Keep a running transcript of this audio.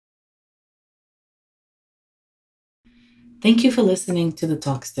Thank you for listening to the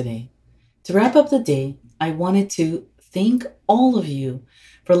talks today. To wrap up the day, I wanted to thank all of you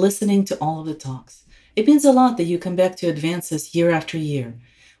for listening to all of the talks. It means a lot that you come back to Advances year after year.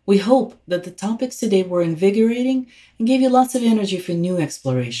 We hope that the topics today were invigorating and gave you lots of energy for new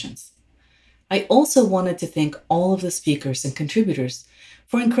explorations. I also wanted to thank all of the speakers and contributors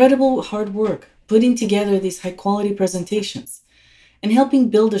for incredible hard work putting together these high quality presentations and helping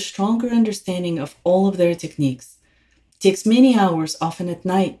build a stronger understanding of all of their techniques. It takes many hours, often at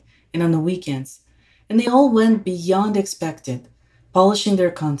night and on the weekends, and they all went beyond expected, polishing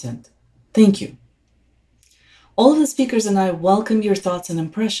their content. Thank you. All of the speakers and I welcome your thoughts and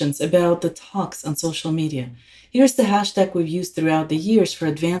impressions about the talks on social media. Here's the hashtag we've used throughout the years for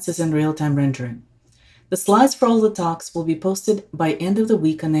advances in real-time rendering. The slides for all the talks will be posted by end of the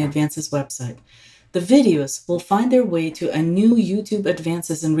week on the Advances website. The videos will find their way to a new YouTube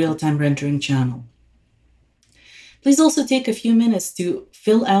Advances in Real-Time Rendering channel. Please also take a few minutes to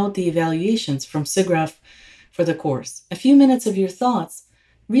fill out the evaluations from SIGGRAPH for the course. A few minutes of your thoughts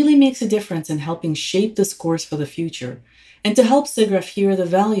really makes a difference in helping shape this course for the future and to help SIGGRAPH hear the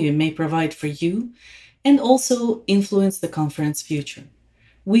value it may provide for you and also influence the conference future.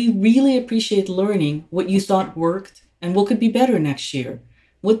 We really appreciate learning what you thought worked and what could be better next year.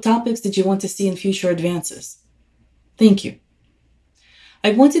 What topics did you want to see in future advances? Thank you.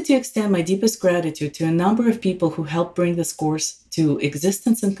 I wanted to extend my deepest gratitude to a number of people who helped bring this course to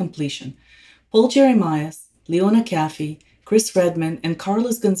existence and completion. Paul Jeremias, Leona Caffey, Chris Redman, and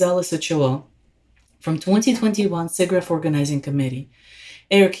Carlos Gonzalez Ochoa from 2021 SIGGRAPH Organizing Committee.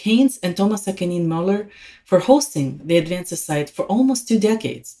 Eric Haynes and Thomas Akenin Muller for hosting the Advances site for almost 2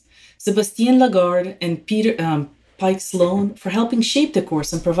 decades. Sebastien Lagarde and Peter Pike Sloan for helping shape the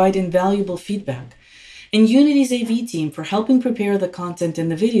course and provide invaluable feedback. And Unity's AV team for helping prepare the content in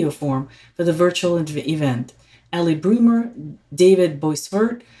the video form for the virtual event. Ali Brumer, David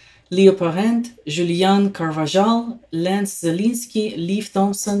Boisvert, Leo Parent, Julian Carvajal, Lance Zelinsky, Leif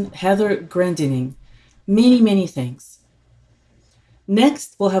Thompson, Heather Grandining. Many thanks.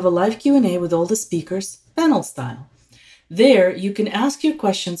 Next, we'll have a live Q&A with all the speakers, panel style. There, you can ask your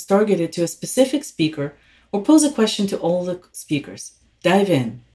questions targeted to a specific speaker or pose a question to all the speakers. Dive in.